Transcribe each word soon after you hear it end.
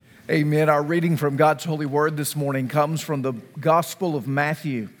Amen. Our reading from God's holy word this morning comes from the Gospel of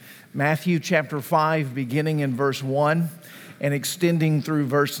Matthew. Matthew chapter 5, beginning in verse 1 and extending through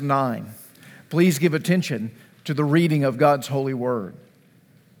verse 9. Please give attention to the reading of God's holy word.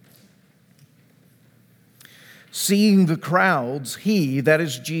 Seeing the crowds, he, that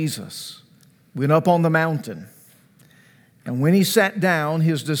is Jesus, went up on the mountain. And when he sat down,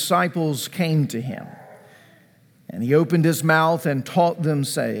 his disciples came to him. And he opened his mouth and taught them,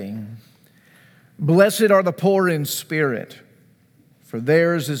 saying, Blessed are the poor in spirit, for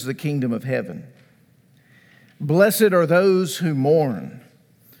theirs is the kingdom of heaven. Blessed are those who mourn,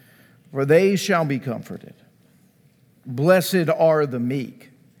 for they shall be comforted. Blessed are the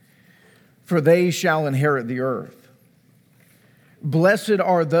meek, for they shall inherit the earth. Blessed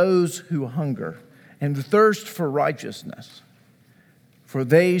are those who hunger and thirst for righteousness, for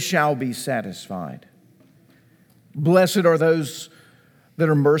they shall be satisfied. Blessed are those that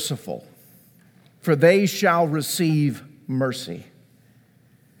are merciful, for they shall receive mercy.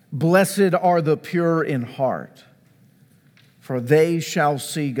 Blessed are the pure in heart, for they shall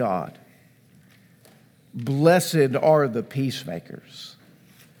see God. Blessed are the peacemakers,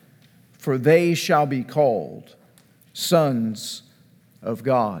 for they shall be called sons of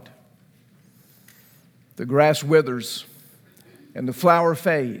God. The grass withers and the flower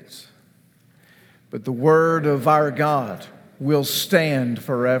fades, but the word of our God will stand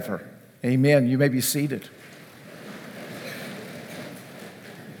forever. Amen. You may be seated.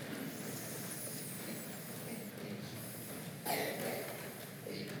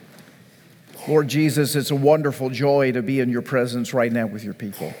 Lord Jesus, it's a wonderful joy to be in your presence right now with your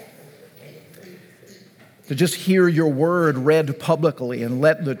people. To just hear your word read publicly and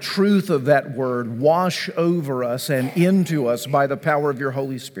let the truth of that word wash over us and into us by the power of your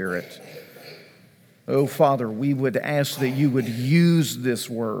Holy Spirit. Oh, Father, we would ask that you would use this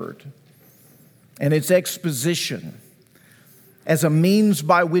word and its exposition as a means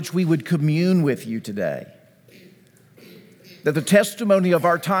by which we would commune with you today. That the testimony of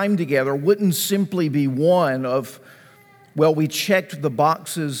our time together wouldn't simply be one of, well, we checked the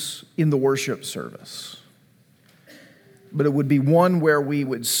boxes in the worship service, but it would be one where we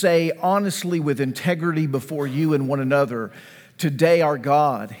would say honestly with integrity before you and one another, today our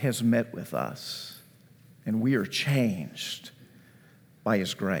God has met with us. And we are changed by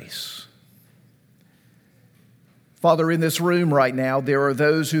his grace. Father, in this room right now, there are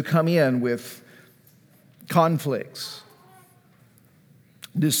those who come in with conflicts,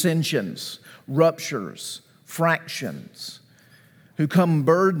 dissensions, ruptures, fractions, who come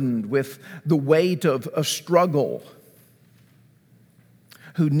burdened with the weight of a struggle,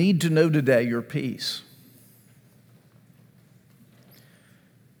 who need to know today your peace.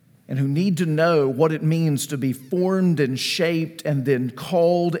 And who need to know what it means to be formed and shaped and then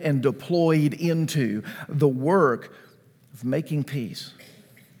called and deployed into the work of making peace.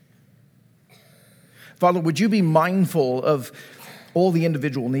 Father, would you be mindful of all the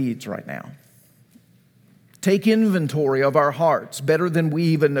individual needs right now? Take inventory of our hearts better than we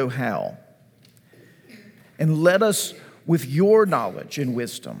even know how. And let us, with your knowledge and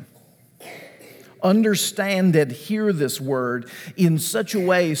wisdom, understand and hear this word in such a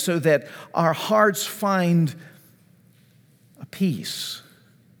way so that our hearts find a peace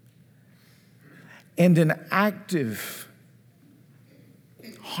and an active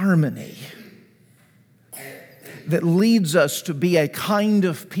harmony that leads us to be a kind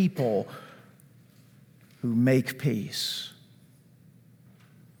of people who make peace.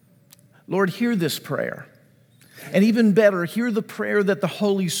 Lord, hear this prayer. And even better, hear the prayer that the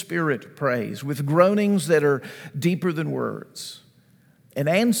Holy Spirit prays with groanings that are deeper than words. And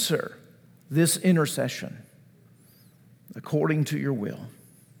answer this intercession according to your will.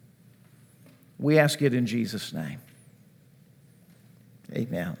 We ask it in Jesus' name.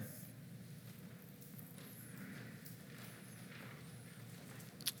 Amen.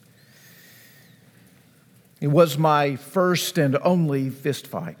 It was my first and only fist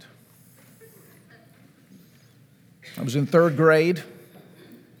fight. I was in third grade.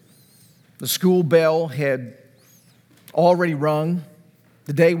 The school bell had already rung.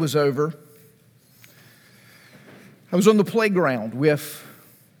 The day was over. I was on the playground with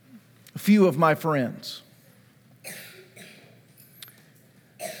a few of my friends.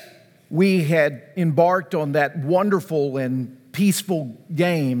 We had embarked on that wonderful and peaceful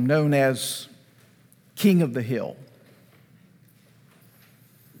game known as King of the Hill.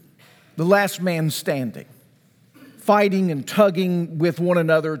 The last man standing. Fighting and tugging with one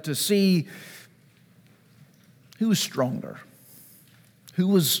another to see who was stronger, who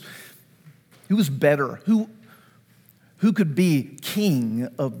was better, who who could be king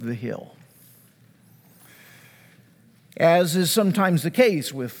of the hill. As is sometimes the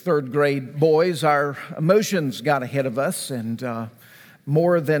case with third grade boys, our emotions got ahead of us, and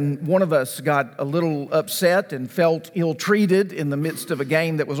more than one of us got a little upset and felt ill-treated in the midst of a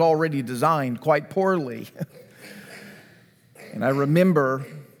game that was already designed quite poorly. And I remember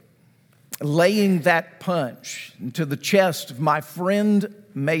laying that punch into the chest of my friend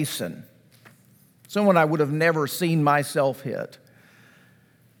Mason, someone I would have never seen myself hit,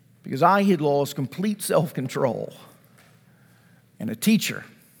 because I had lost complete self-control. And a teacher,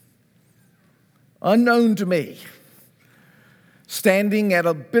 unknown to me, standing at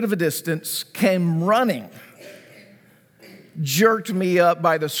a bit of a distance, came running, jerked me up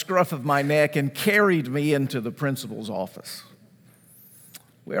by the scruff of my neck, and carried me into the principal's office,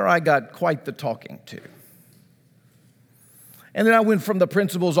 where I got quite the talking to. And then I went from the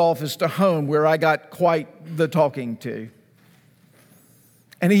principal's office to home, where I got quite the talking to.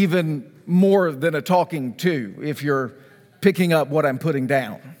 And even more than a talking to, if you're picking up what I'm putting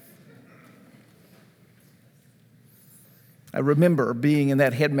down. I remember being in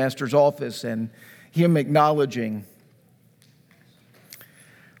that headmaster's office and him acknowledging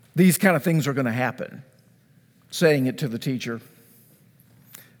these kind of things are going to happen, saying it to the teacher.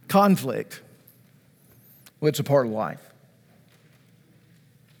 Conflict, well, it's a part of life.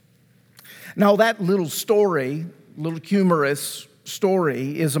 Now, that little story, little humorous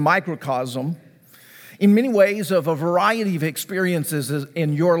story, is a microcosm in many ways of a variety of experiences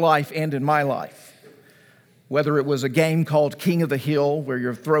in your life and in my life. Whether it was a game called King of the Hill, where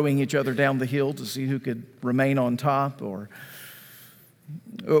you're throwing each other down the hill to see who could remain on top, or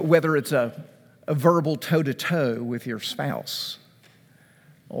whether it's a verbal toe-to-toe with your spouse,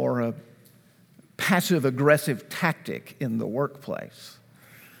 or a passive-aggressive tactic in the workplace,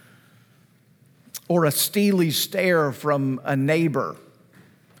 or a steely stare from a neighbor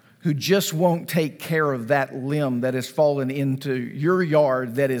who just won't take care of that limb that has fallen into your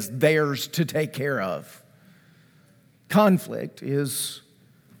yard that is theirs to take care of. Conflict is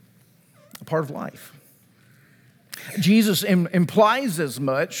a part of life. Jesus implies as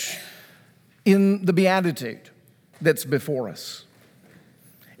much in the beatitude that's before us.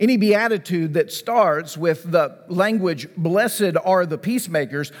 Any beatitude that starts with the language, "Blessed are the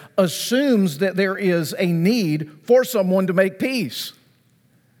peacemakers," assumes that there is a need for someone to make peace.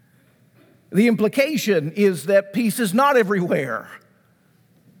 The implication is that peace is not everywhere,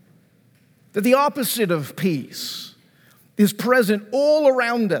 that the opposite of peace is present all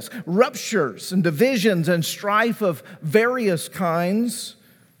around us. Ruptures and divisions and strife of various kinds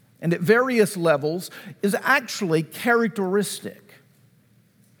and at various levels is actually characteristic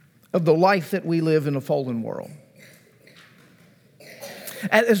of the life that we live in a fallen world.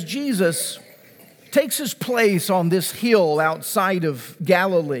 As Jesus takes his place on this hill outside of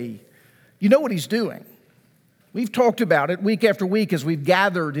Galilee, you know what he's doing. We've talked about it week after week as we've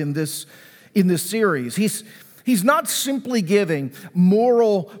gathered in this series. He's not simply giving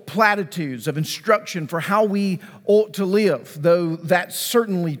moral platitudes of instruction for how we ought to live, though that's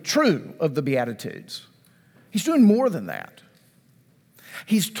certainly true of the Beatitudes. He's doing more than that.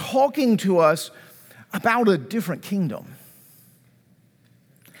 He's talking to us about a different kingdom.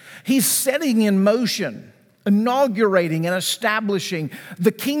 He's setting in motion, inaugurating and establishing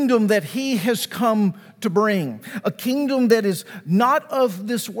the kingdom that he has come to bring. A kingdom that is not of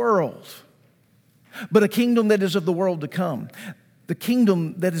this world, but a kingdom that is of the world to come. The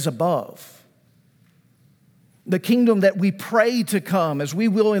kingdom that is above. The kingdom that we pray to come, as we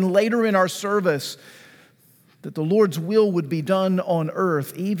will later in our service, that the Lord's will would be done on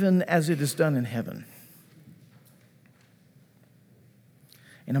earth even as it is done in heaven.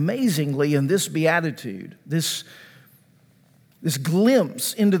 And amazingly, in this beatitude, this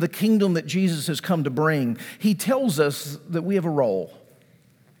glimpse into the kingdom that Jesus has come to bring, he tells us that we have a role,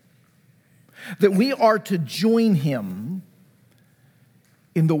 that we are to join him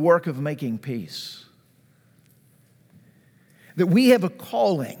in the work of making peace, that we have a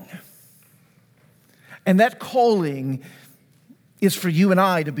calling, and that calling is for you and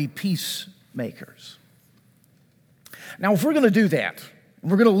I to be peacemakers. Now, if we're going to do that,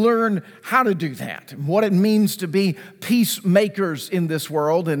 we're going to learn how to do that, and what it means to be peacemakers in this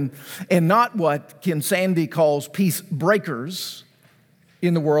world, and not what Ken Sandy calls peace breakers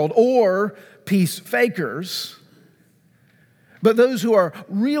in the world, or peace fakers, but those who are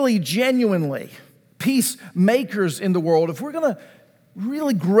really genuinely peacemakers in the world. If we're going to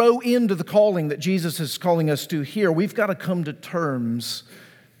really grow into the calling that Jesus is calling us to here, we've got to come to terms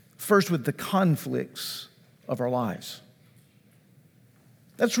first with the conflicts of our lives.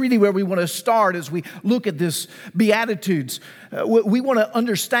 That's really where we want to start as we look at this Beatitudes. We want to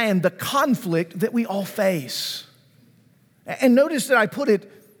understand the conflict that we all face. And notice that I put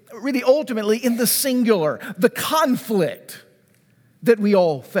it really ultimately in the singular, the conflict that we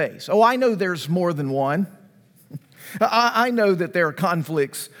all face. Oh, I know there's more than one. I know that there are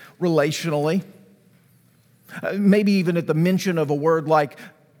conflicts relationally. Maybe even at the mention of a word like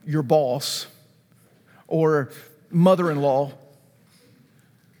your boss or mother-in-law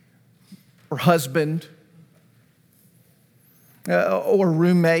or husband or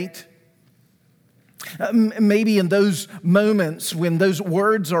roommate. Maybe in those moments when those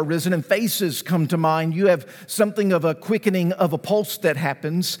words are risen and faces come to mind, you have something of a quickening of a pulse that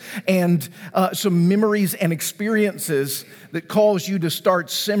happens and some memories and experiences that cause you to start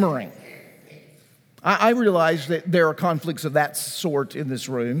simmering. I realize that there are conflicts of that sort in this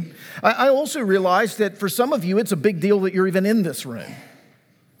room. I also realize that for some of you, it's a big deal that you're even in this room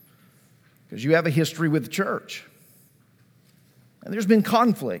because you have a history with the church. And there's been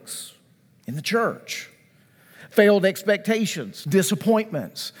conflicts in the church. Failed expectations,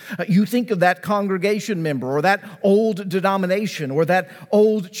 disappointments. You think of that congregation member or that old denomination or that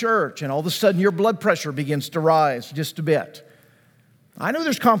old church, and all of a sudden your blood pressure begins to rise just a bit. I know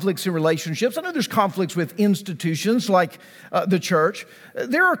there's conflicts in relationships. I know there's conflicts with institutions like the church.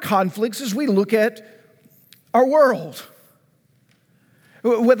 There are conflicts as we look at our world.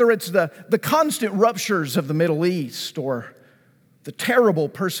 Whether it's the constant ruptures of the Middle East or the terrible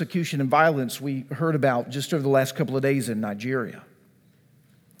persecution and violence we heard about just over the last couple of days in Nigeria.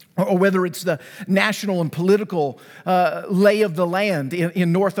 Or whether it's the national and political lay of the land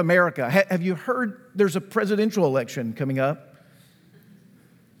in North America. Have you heard there's a presidential election coming up?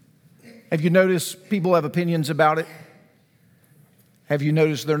 Have you noticed people have opinions about it? Have you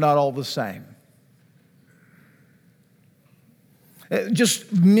noticed they're not all the same?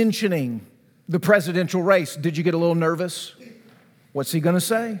 Just mentioning the presidential race, did you get a little nervous? What's he going to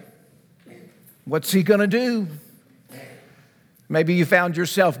say? What's he going to do? Maybe you found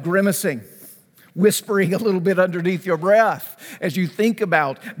yourself grimacing, whispering a little bit underneath your breath as you think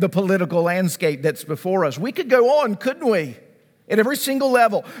about the political landscape that's before us. We could go on, couldn't we? At every single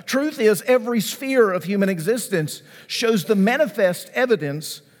level. Truth is, every sphere of human existence shows the manifest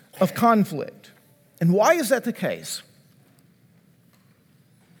evidence of conflict. And why is that the case?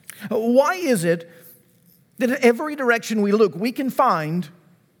 Why is it that in every direction we look, we can find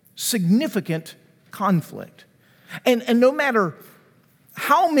significant conflict? And no matter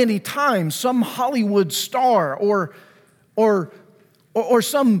how many times some Hollywood star or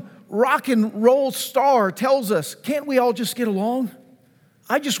some rock and roll star tells us, can't we all just get along?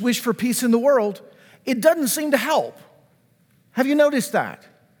 I just wish for peace in the world. It doesn't seem to help. Have you noticed that?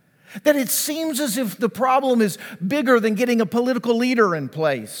 That it seems as if the problem is bigger than getting a political leader in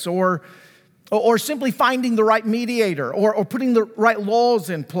place or simply finding the right mediator or putting the right laws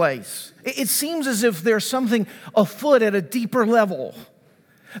in place. It seems as if there's something afoot at a deeper level.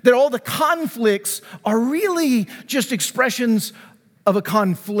 That all the conflicts are really just expressions of a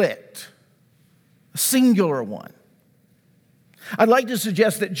conflict, a singular one. I'd like to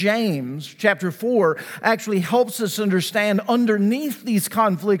suggest that James chapter 4 actually helps us understand underneath these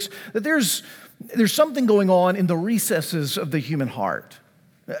conflicts that there's something going on in the recesses of the human heart.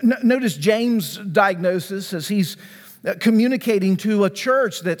 Notice James' diagnosis as he's communicating to a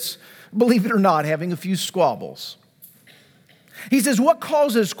church that's, believe it or not, having a few squabbles. He says, what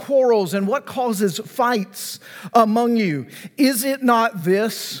causes quarrels and what causes fights among you? Is it not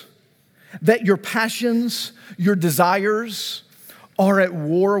this, that your passions, your desires are at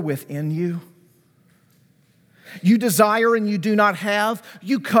war within you? You desire and you do not have.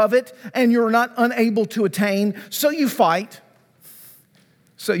 You covet and you're not unable to attain. So you fight.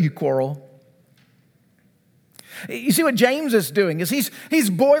 So you quarrel. You see what James is doing is he's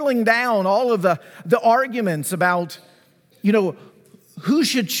boiling down all of the arguments about, who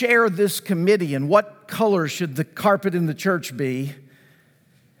should chair this committee and what color should the carpet in the church be.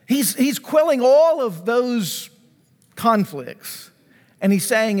 He's quelling all of those conflicts. And he's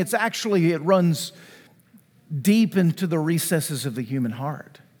saying it runs deep into the recesses of the human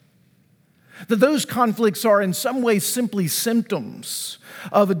heart. That those conflicts are in some ways simply symptoms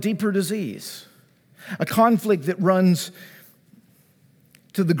of a deeper disease. A conflict that runs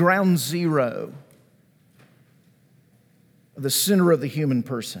to the ground zero, the center of the human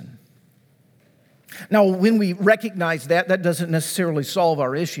person. Now, when we recognize that doesn't necessarily solve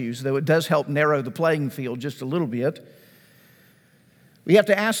our issues, though it does help narrow the playing field just a little bit. We have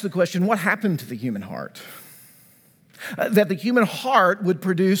to ask the question, what happened to the human heart? That the human heart would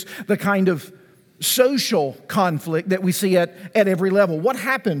produce the kind of social conflict that we see at every level. What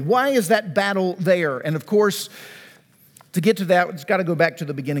happened? Why is that battle there? And of course, to get to that, it's got to go back to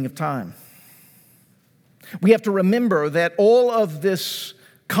the beginning of time. We have to remember that all of this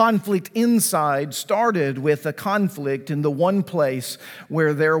conflict inside started with a conflict in the one place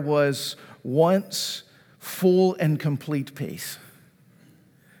where there was once full and complete peace.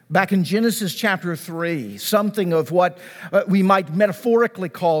 Back in Genesis chapter 3, something of what we might metaphorically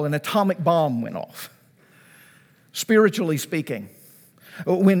call an atomic bomb went off, spiritually speaking.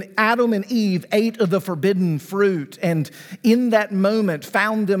 When Adam and Eve ate of the forbidden fruit and in that moment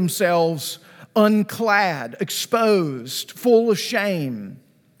found themselves unclad, exposed, full of shame,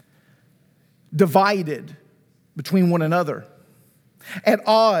 divided between one another, at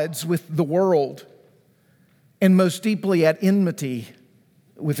odds with the world, and most deeply at enmity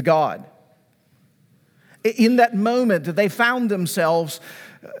with God. In that moment, they found themselves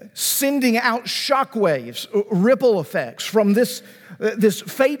sending out shockwaves, ripple effects from this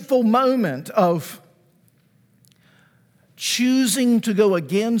fateful moment of choosing to go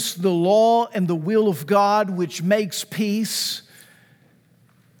against the law and the will of God, which makes peace.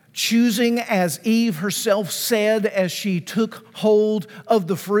 Choosing, as Eve herself said as she took hold of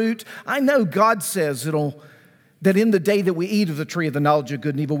the fruit. I know God says that in the day that we eat of the tree of the knowledge of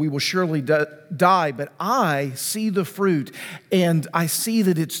good and evil, we will surely die. But I see the fruit, and I see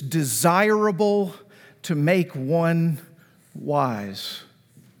that it's desirable to make one wise.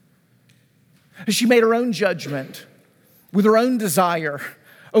 She made her own judgment with her own desire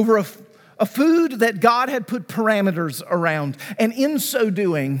over a food that God had put parameters around. And in so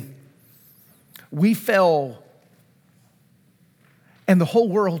doing, we fell, and the whole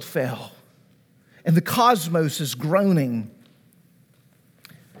world fell. And the cosmos is groaning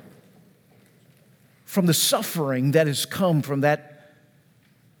from the suffering that has come from that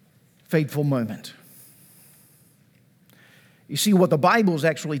fateful moment. You see, what the Bible is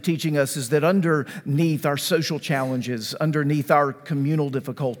actually teaching us is that underneath our social challenges, underneath our communal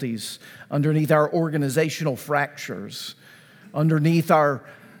difficulties, underneath our organizational fractures, underneath our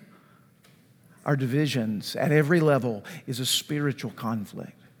divisions at every level is a spiritual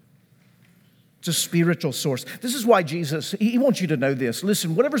conflict. It's a spiritual source. This is why Jesus, he wants you to know this.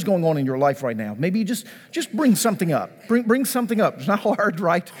 Listen, whatever's going on in your life right now, maybe you just bring something up. Bring something up. It's not hard,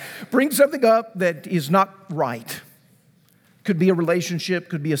 right? Bring something up that is not right. Could be a relationship,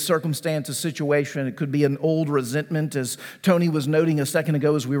 could be a circumstance, a situation. It could be an old resentment, as Tony was noting a second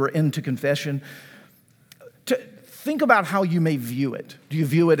ago as we were into confession. Think about how you may view it. Do you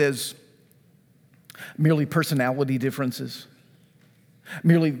view it as merely personality differences?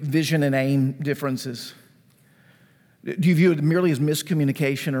 Merely vision and aim differences? Do you view it merely as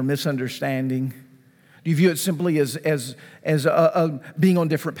miscommunication or misunderstanding? Do you view it simply as being on a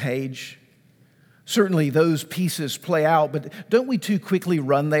different page? Certainly those pieces play out, but don't we too quickly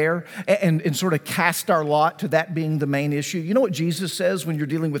run there and sort of cast our lot to that being the main issue? You know what Jesus says when you're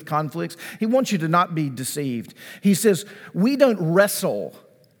dealing with conflicts? He wants you to not be deceived. He says, we don't wrestle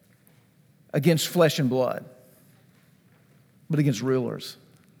against flesh and blood, but against rulers,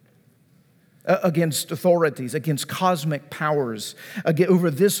 against authorities, against cosmic powers,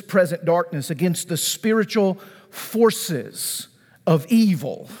 over this present darkness, against the spiritual forces of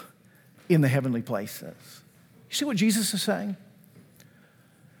evil in the heavenly places. You see what Jesus is saying?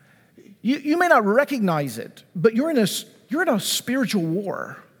 You may not recognize it, but you're in a spiritual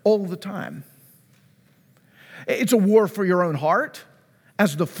war all the time. It's a war for your own heart,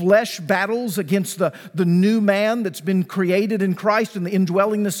 as the flesh battles against the new man that's been created in Christ and the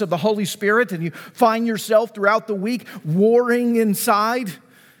indwellingness of the Holy Spirit, and you find yourself throughout the week warring inside.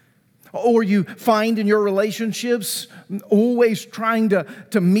 Or you find in your relationships always trying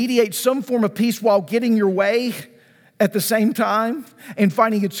to mediate some form of peace while getting your way at the same time and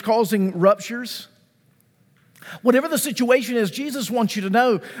finding it's causing ruptures. Whatever the situation is, Jesus wants you to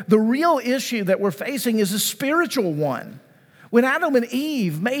know the real issue that we're facing is a spiritual one. When Adam and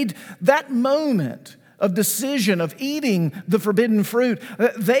Eve made that moment of decision of eating the forbidden fruit,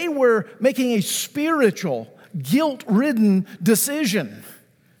 they were making a spiritual, guilt-ridden decision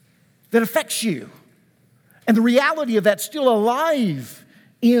that affects you. And the reality of that's still alive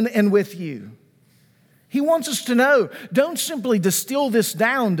in and with you. He wants us to know, don't simply distill this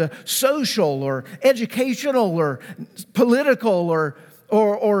down to social or educational or political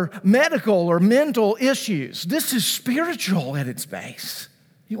or medical or mental issues. This is spiritual at its base.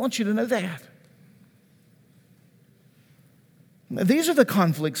 He wants you to know that. These are the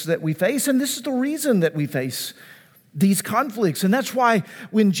conflicts that we face, and this is the reason that we face these conflicts. And that's why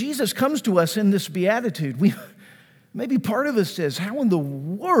when Jesus comes to us in this beatitude, maybe part of us says, how in the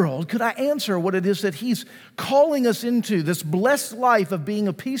world could I answer what it is that he's calling us into, this blessed life of being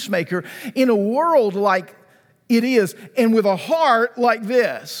a peacemaker in a world like it is and with a heart like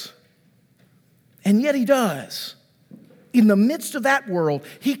this? And yet he does. In the midst of that world,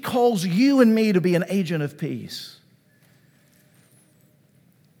 he calls you and me to be an agent of peace.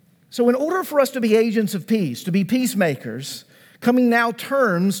 So in order for us to be agents of peace, to be peacemakers, coming now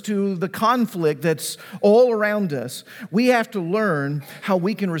terms to the conflict that's all around us, we have to learn how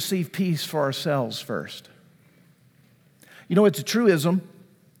we can receive peace for ourselves first. You know, it's a truism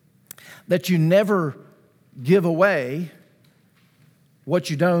that you never give away what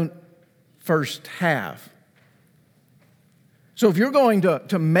you don't first have. So if you're going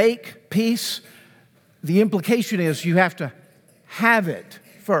to make peace, the implication is you have to have it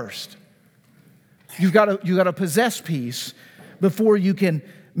first. You've got to possess peace before you can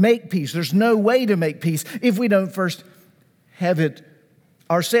make peace. There's no way to make peace if we don't first have it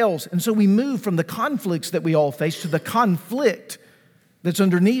ourselves. And so we move from the conflicts that we all face to the conflict that's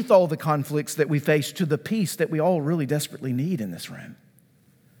underneath all the conflicts that we face to the peace that we all really desperately need in this room.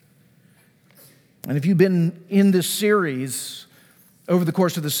 And if you've been in this series over the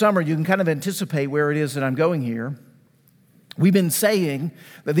course of the summer, you can kind of anticipate where it is that I'm going here. We've been saying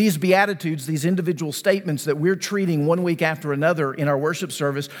that these Beatitudes, these individual statements that we're treating one week after another in our worship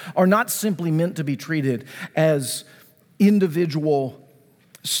service, are not simply meant to be treated as individual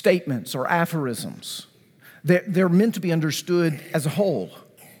statements or aphorisms. They're meant to be understood as a whole.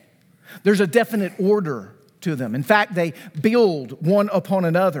 There's a definite order to them. In fact, they build one upon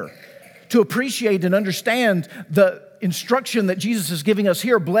another. To appreciate and understand the instruction that Jesus is giving us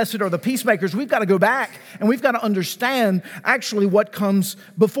here, blessed are the peacemakers, we've got to go back and we've got to understand actually what comes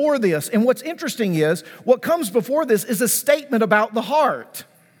before this. And what's interesting is, what comes before this is a statement about the heart.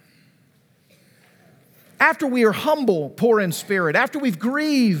 After we are humble, poor in spirit, after we've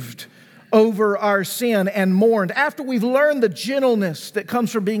grieved over our sin and mourned, after we've learned the gentleness that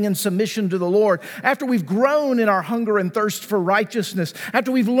comes from being in submission to the Lord, after we've grown in our hunger and thirst for righteousness,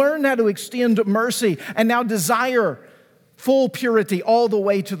 after we've learned how to extend mercy and now desire full purity all the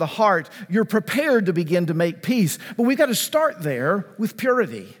way to the heart, you're prepared to begin to make peace. But we've got to start there with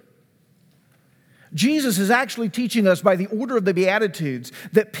purity. Jesus is actually teaching us by the order of the Beatitudes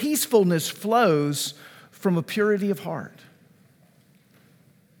that peacefulness flows from a purity of heart.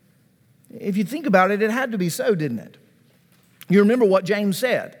 If you think about it, it had to be so, didn't it? You remember what James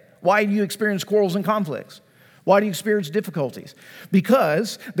said. Why do you experience quarrels and conflicts? Why do you experience difficulties?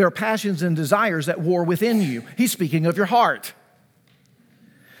 Because there are passions and desires at war within you. He's speaking of your heart.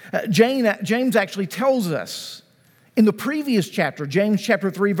 James actually tells us in the previous chapter, James chapter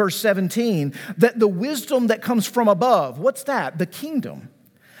 3, verse 17, that the wisdom that comes from above, what's that? The kingdom.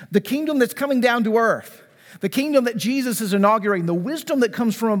 The kingdom that's coming down to earth. The kingdom that Jesus is inaugurating, the wisdom that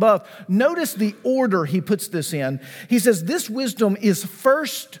comes from above. Notice the order he puts this in. He says this wisdom is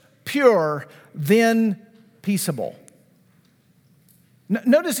first pure, then peaceable.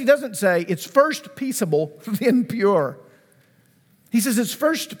 Notice he doesn't say it's first peaceable, then pure. He says it's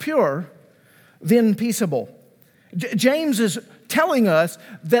first pure, then peaceable. James is telling us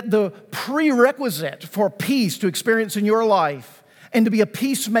that the prerequisite for peace to experience in your life and to be a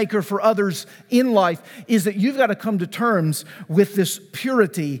peacemaker for others in life is that you've got to come to terms with this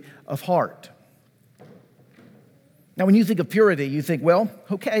purity of heart. Now, when you think of purity, you think, well,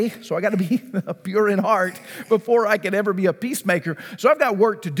 okay, so I got to be pure in heart before I can ever be a peacemaker. So I've got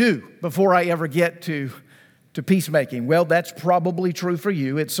work to do before I ever get to peacemaking. Well, that's probably true for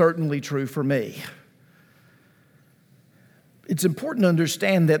you. It's certainly true for me. It's important to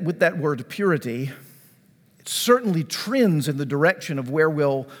understand that with that word purity, it certainly trends in the direction of where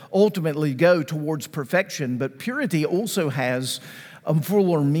we'll ultimately go towards perfection, but purity also has a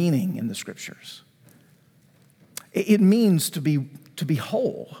fuller meaning in the Scriptures. It means to be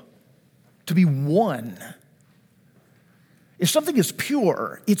whole, to be one. If something is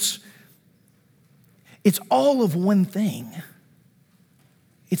pure, it's all of one thing.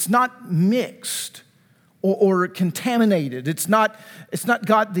 It's not mixed or contaminated. It's not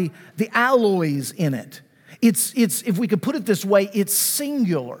got the alloys in it. It's if we could put it this way, it's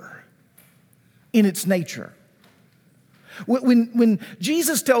singular in its nature. When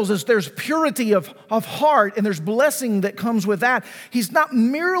Jesus tells us there's purity of heart and there's blessing that comes with that, he's not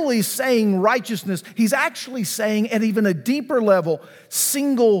merely saying righteousness, he's actually saying at even a deeper level,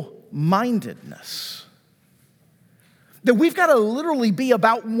 single-mindedness. That we've got to literally be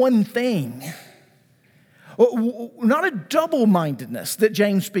about one thing. Not a double-mindedness that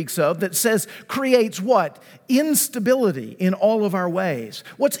James speaks of that says creates what? Instability in all of our ways.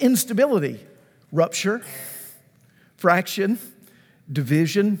 What's instability? Rupture, fraction,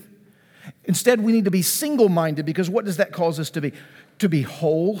 division. Instead, we need to be single-minded, because what does that cause us to be? To be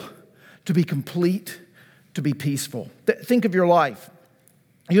whole, to be complete, to be peaceful. Think of your life.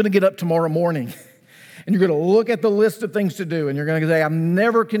 You're going to get up tomorrow morning and you're going to look at the list of things to do, and you're going to say, I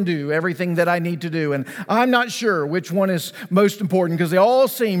never can do everything that I need to do, and I'm not sure which one is most important because they all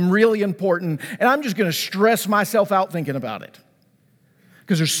seem really important, and I'm just going to stress myself out thinking about it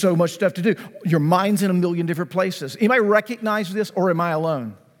because there's so much stuff to do. Your mind's in a million different places. Anybody recognize this, or am I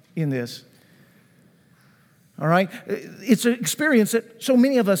alone in this? All right? It's an experience that so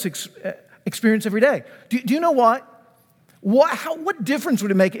many of us experience every day. Do you know what? What difference would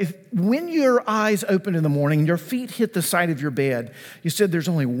it make if when your eyes open in the morning and your feet hit the side of your bed, you said, there's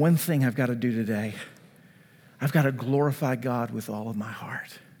only one thing I've got to do today. I've got to glorify God with all of my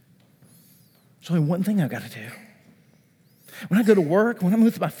heart. There's only one thing I've got to do. When I go to work, when I'm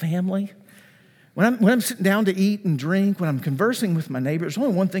with my family, when I'm sitting down to eat and drink, when I'm conversing with my neighbor, there's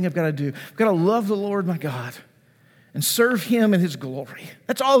only one thing I've got to do. I've got to love the Lord my God and serve Him in His glory.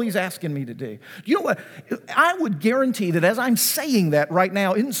 That's all He's asking me to do. You know what? I would guarantee that as I'm saying that right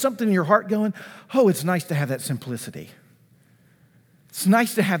now, isn't something in your heart going, oh, it's nice to have that simplicity. It's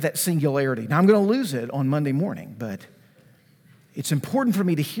nice to have that singularity. Now, I'm going to lose it on Monday morning, but it's important for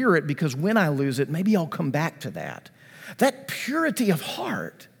me to hear it, because when I lose it, maybe I'll come back to that. That purity of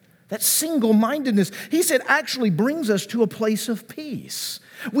heart, that single-mindedness, He said, actually brings us to a place of peace.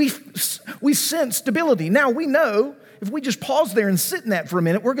 We sense stability. Now, we know if we just pause there and sit in that for a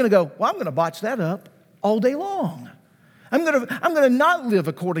minute, we're going to go, well, I'm going to botch that up all day long. I'm going to not live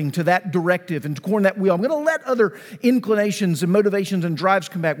according to that directive and according to that will. I'm going to let other inclinations and motivations and drives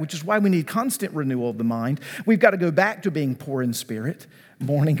come back, which is why we need constant renewal of the mind. We've got to go back to being poor in spirit,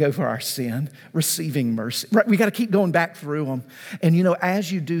 mourning over our sin, receiving mercy. Right? We got to keep going back through them. And you know,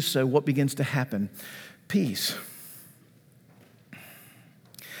 as you do so, what begins to happen? Peace.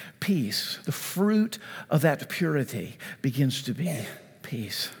 Peace. The fruit of that purity begins to be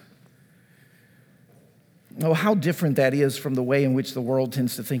peace. Oh, how different that is from the way in which the world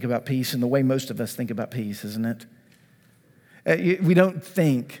tends to think about peace and the way most of us think about peace, isn't it? We don't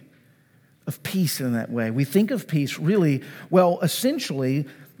think of peace in that way. We think of peace really, well, essentially,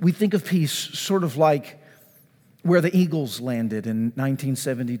 we think of peace sort of like where the Eagles landed in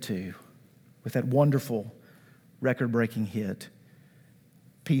 1972 with that wonderful record-breaking hit,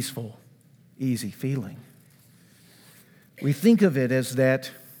 Peaceful, Easy Feeling. We think of it as that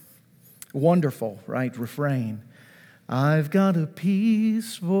wonderful, right, refrain. I've got a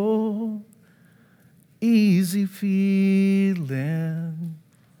peaceful, easy feeling,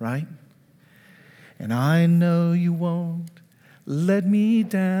 right? And I know you won't let me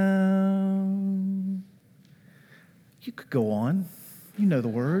down. You could go on. You know the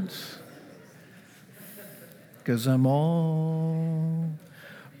words. 'Cause I'm already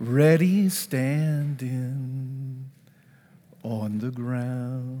standing on the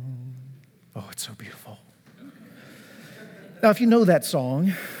ground. Oh, it's so beautiful. Now, if you know that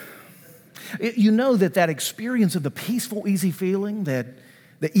song, you know that experience of the peaceful, easy feeling that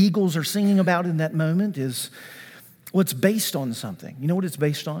the Eagles are singing about in that moment is, well, it's based on something. You know what it's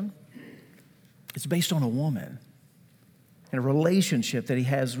based on? It's based on a woman and a relationship that he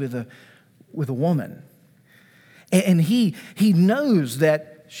has with a woman. And he knows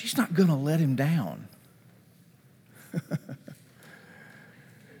that she's not going to let him down.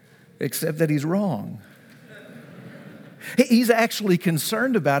 Except that he's wrong. He's actually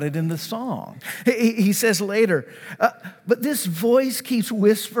concerned about it in the song. He says later, but this voice keeps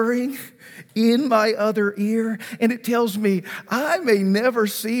whispering in my other ear, and it tells me I may never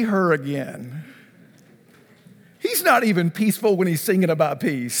see her again. He's not even peaceful when he's singing about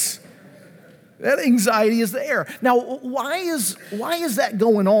peace. That anxiety is there. Now, why is that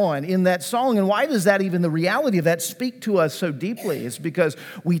going on in that song? And why does that, even the reality of that, speak to us so deeply? It's because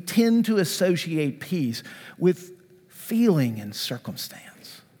we tend to associate peace with feeling and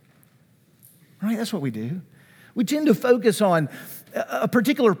circumstance. Right? That's what we do. We tend to focus on a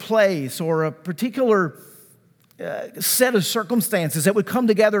particular place or a particular set of circumstances that would come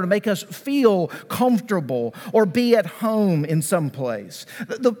together to make us feel comfortable or be at home in some place.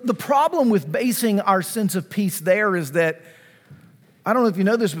 The problem with basing our sense of peace there is that, I don't know if you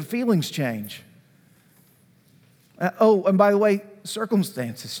know this, but feelings change. And by the way,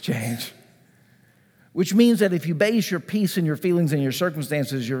 circumstances change. Which means that if you base your peace in your feelings and your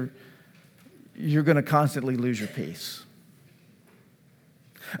circumstances, you're going to constantly lose your peace.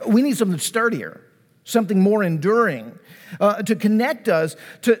 We need something sturdier, something more enduring, to connect us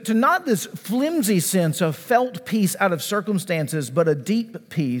to not this flimsy sense of felt peace out of circumstances, but a deep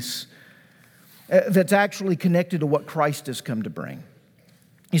peace that's actually connected to what Christ has come to bring.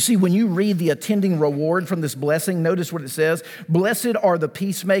 You see, when you read the attending reward from this blessing, notice what it says. Blessed are the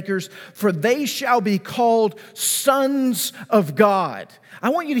peacemakers, for they shall be called sons of God. I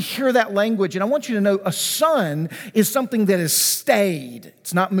want you to hear that language, and I want you to know a son is something that is stayed.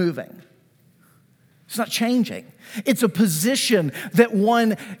 It's not moving. It's not changing. It's a position that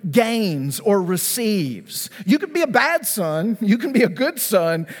one gains or receives. You could be a bad son, you can be a good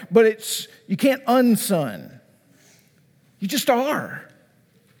son, but you can't unson. You just are.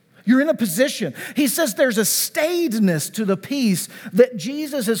 You're in a position. He says there's a staidness to the peace that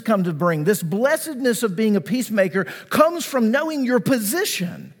Jesus has come to bring. This blessedness of being a peacemaker comes from knowing your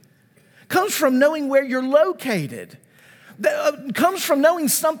position, comes from knowing where you're located, comes from knowing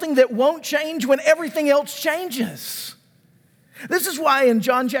something that won't change when everything else changes. This is why in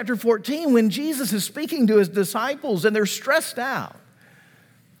John chapter 14, when Jesus is speaking to his disciples and they're stressed out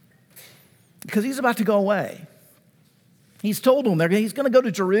because he's about to go away. He's told them he's going to go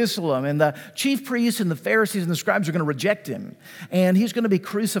to Jerusalem, and the chief priests and the Pharisees and the scribes are going to reject him, and he's going to be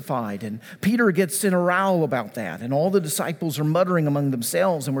crucified. And Peter gets in a row about that, and all the disciples are muttering among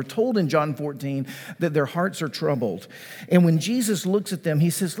themselves, and we're told in John 14 that their hearts are troubled. And when Jesus looks at them,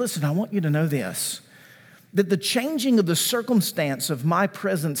 he says, listen, I want you to know this, that the changing of the circumstance of my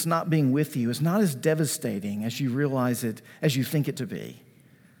presence not being with you is not as devastating as you realize it, as you think it to be.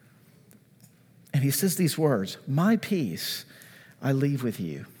 And he says these words, my peace I leave with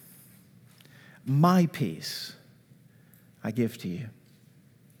you. My peace I give to you.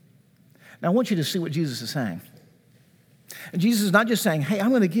 Now I want you to see what Jesus is saying. And Jesus is not just saying, hey,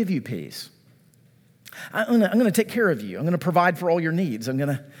 I'm going to give you peace. I'm going to take care of you. I'm going to provide for all your needs. I'm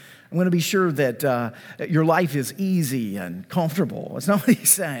going to be sure that your life is easy and comfortable. That's not what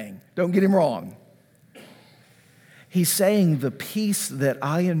he's saying. Don't get him wrong. He's saying the peace that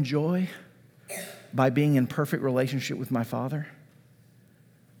I enjoy by being in perfect relationship with my Father,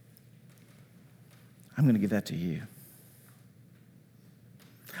 I'm going to give that to you.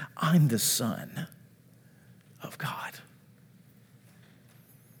 I'm the Son of God.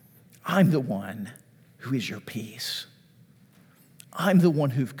 I'm the one who is your peace. I'm the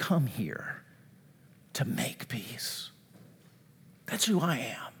one who've come here to make peace. That's who I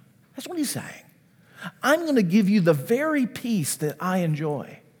am. That's what he's saying. I'm going to give you the very peace that I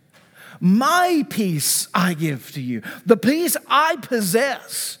enjoy. My peace I give to you. The peace I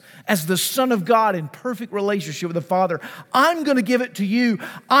possess as the Son of God in perfect relationship with the Father. I'm going to give it to you.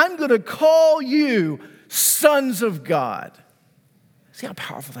 I'm going to call you sons of God. See how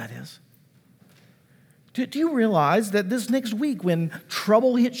powerful that is? Do you realize that this next week when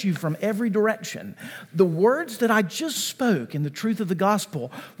trouble hits you from every direction, the words that I just spoke in the truth of the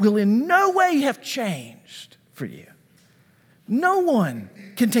gospel will in no way have changed for you? No one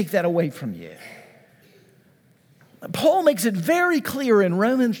can take that away from you. Paul makes it very clear in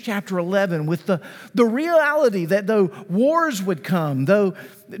Romans chapter 11 with the reality that though wars would come, though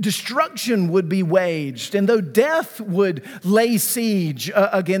destruction would be waged, and though death would lay siege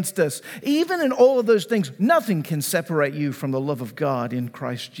against us, even in all of those things, nothing can separate you from the love of God in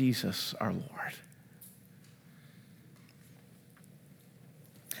Christ Jesus our Lord.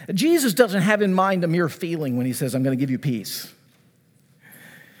 Jesus doesn't have in mind a mere feeling when he says, I'm going to give you peace,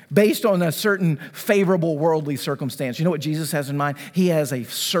 based on a certain favorable worldly circumstance. You know what Jesus has in mind? He has a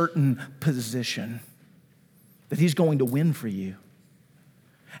certain position that he's going to win for you.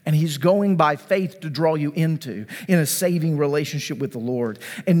 And he's going by faith to draw you into in a saving relationship with the Lord.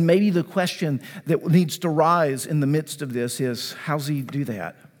 And maybe the question that needs to rise in the midst of this is, how's he do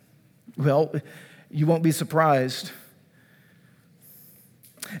that? Well, you won't be surprised,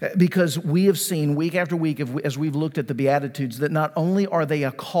 because we have seen week after week as we've looked at the Beatitudes that not only are they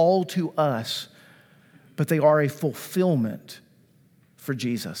a call to us, but they are a fulfillment for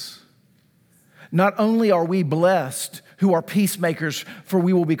Jesus. Not only are we blessed who are peacemakers, for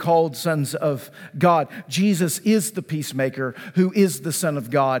we will be called sons of God. Jesus is the peacemaker who is the Son of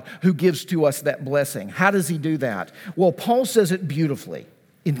God, who gives to us that blessing. How does he do that? Well, Paul says it beautifully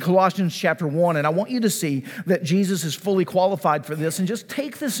in Colossians chapter 1, and I want you to see that Jesus is fully qualified for this, and just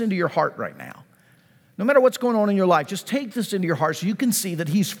take this into your heart right now. No matter what's going on in your life, just take this into your heart so you can see that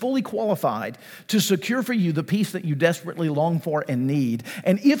he's fully qualified to secure for you the peace that you desperately long for and need.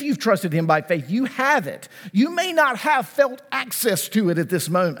 And if you've trusted him by faith, you have it. You may not have felt access to it at this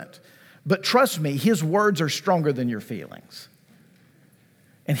moment, but trust me, his words are stronger than your feelings.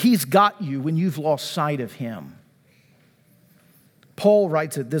 And he's got you when you've lost sight of him. Paul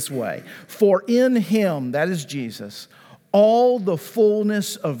writes it this way, for in him, that is Jesus, all the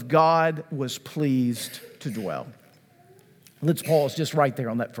fullness of God was pleased to dwell. Let's pause just right there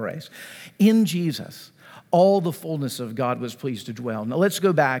on that phrase. In Jesus, all the fullness of God was pleased to dwell. Now let's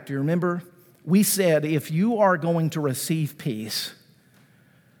go back. Do you remember? We said if you are going to receive peace,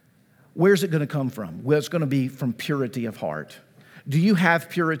 where's it going to come from? Well, it's going to be from purity of heart. Do you have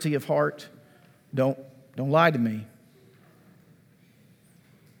purity of heart? Don't lie to me.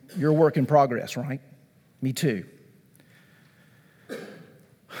 You're a work in progress, right? Me too.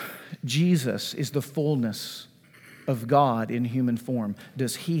 Jesus is the fullness of God in human form.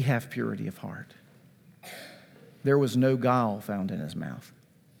 Does he have purity of heart? There was no guile found in his mouth.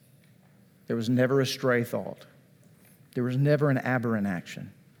 There was never a stray thought. There was never an aberrant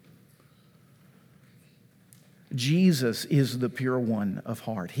action. Jesus is the pure one of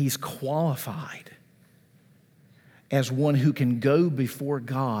heart. He's qualified as one who can go before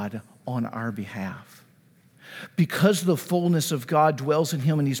God on our behalf. Because the fullness of God dwells in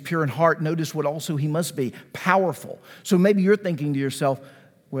him and he's pure in heart, notice what also he must be: powerful. So maybe you're thinking to yourself,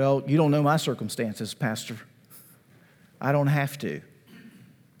 well, you don't know my circumstances, Pastor. I don't have to.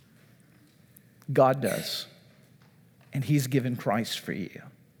 God does. And he's given Christ for you.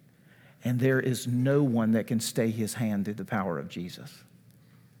 And there is no one that can stay his hand through the power of Jesus.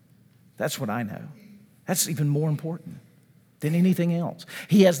 That's what I know. That's even more important than anything else.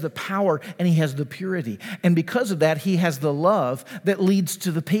 He has the power and he has the purity. And because of that, he has the love that leads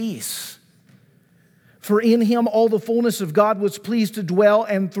to the peace. For in him all the fullness of God was pleased to dwell,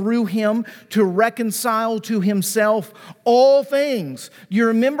 and through him to reconcile to himself all things. You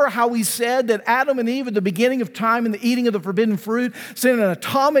remember how we said that Adam and Eve at the beginning of time in the eating of the forbidden fruit sent an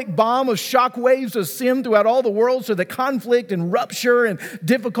atomic bomb of shock waves of sin throughout all the world, so that conflict and rupture and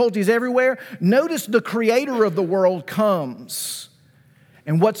difficulties everywhere? Notice the creator of the world comes.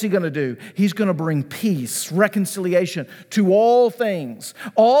 And what's he going to do? He's going to bring peace, reconciliation to all things.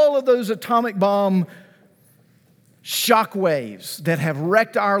 All of those atomic bomb shock waves that have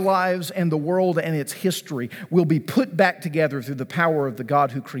wrecked our lives and the world and its history will be put back together through the power of the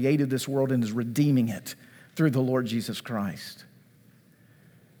God who created this world and is redeeming it through the Lord Jesus Christ.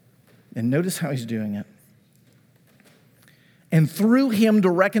 And notice how he's doing it. And through him to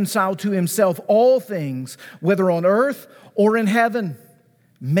reconcile to himself all things, whether on earth or in heaven,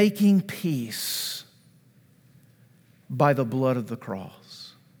 making peace by the blood of the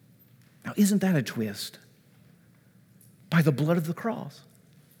cross. Now, isn't that a twist? By the blood of the cross.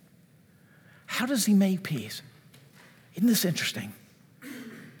 How does he make peace? Isn't this interesting?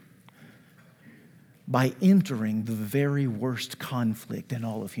 By entering the very worst conflict in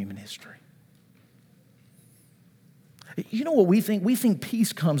all of human history. You know what we think? We think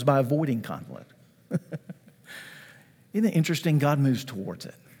peace comes by avoiding conflict. Isn't it interesting? God moves towards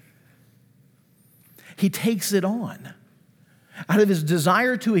it. He takes it on. Out of his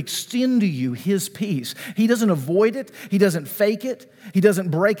desire to extend to you his peace. He doesn't avoid it. He doesn't fake it. He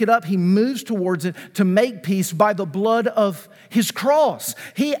doesn't break it up. He moves towards it to make peace by the blood of his cross.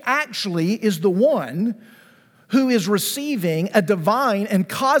 He actually is the one who is receiving a divine and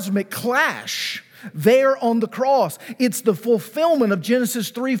cosmic clash there on the cross. It's the fulfillment of Genesis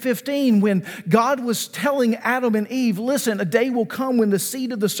 3:15 when God was telling Adam and Eve, listen, a day will come when the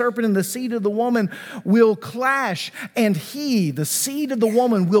seed of the serpent and the seed of the woman will clash, and he, the seed of the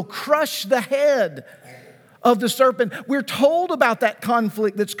woman, will crush the head of the serpent. We're told about that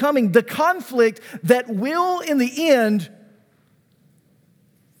conflict that's coming, the conflict that will, in the end,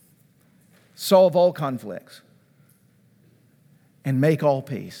 solve all conflicts and make all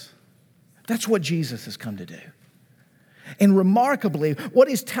peace. That's what Jesus has come to do. And remarkably, what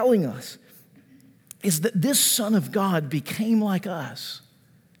he's telling us is that this Son of God became like us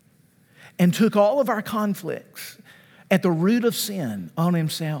and took all of our conflicts at the root of sin on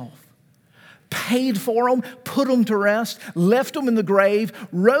himself, paid for them, put them to rest, left them in the grave,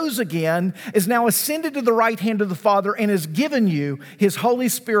 rose again, is now ascended to the right hand of the Father, and has given you his Holy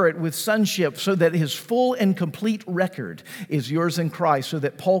Spirit with sonship so that his full and complete record is yours in Christ, so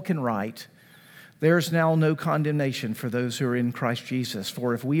that Paul can write, there's now no condemnation for those who are in Christ Jesus,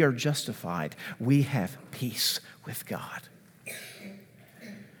 for if we are justified, we have peace with God.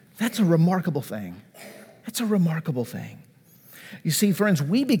 That's a remarkable thing. That's a remarkable thing. You see, friends,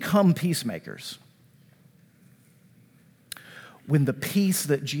 we become peacemakers when the peace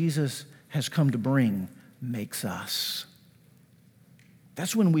that Jesus has come to bring makes us.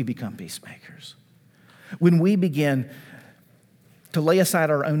 That's when we become peacemakers. When we begin to lay aside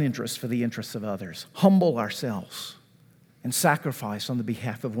our own interests for the interests of others, humble ourselves, and sacrifice on the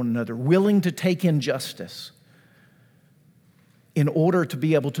behalf of one another, willing to take injustice in order to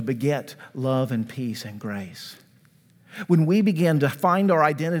be able to beget love and peace and grace. When we begin to find our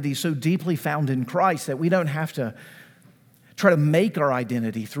identity so deeply found in Christ that we don't have to try to make our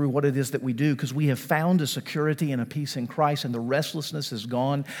identity through what it is that we do, because we have found a security and a peace in Christ, and the restlessness is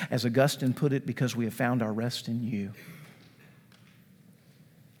gone, as Augustine put it, because we have found our rest in you.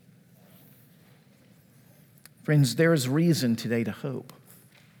 Friends, there is reason today to hope,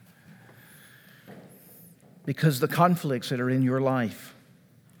 because the conflicts that are in your life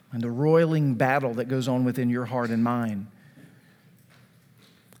and the roiling battle that goes on within your heart and mind,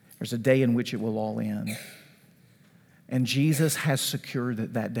 there's a day in which it will all end. And Jesus has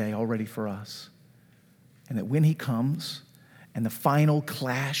secured that day already for us. And that when he comes and the final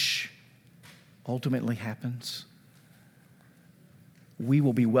clash ultimately happens, we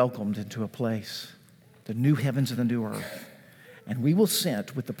will be welcomed into a place, the new heavens and the new earth. And we will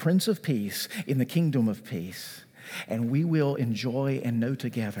sit with the Prince of Peace in the kingdom of peace. And we will enjoy and know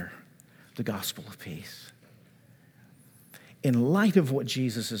together the gospel of peace. In light of what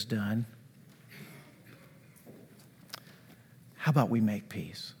Jesus has done, how about we make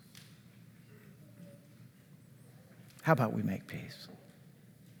peace? How about we make peace?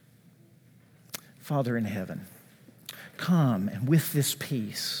 Father in heaven, come and with this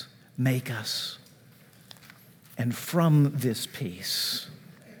peace, make us. And from this peace,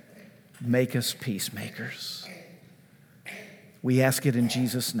 make us peacemakers. We ask it in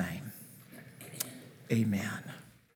Jesus' name. Amen.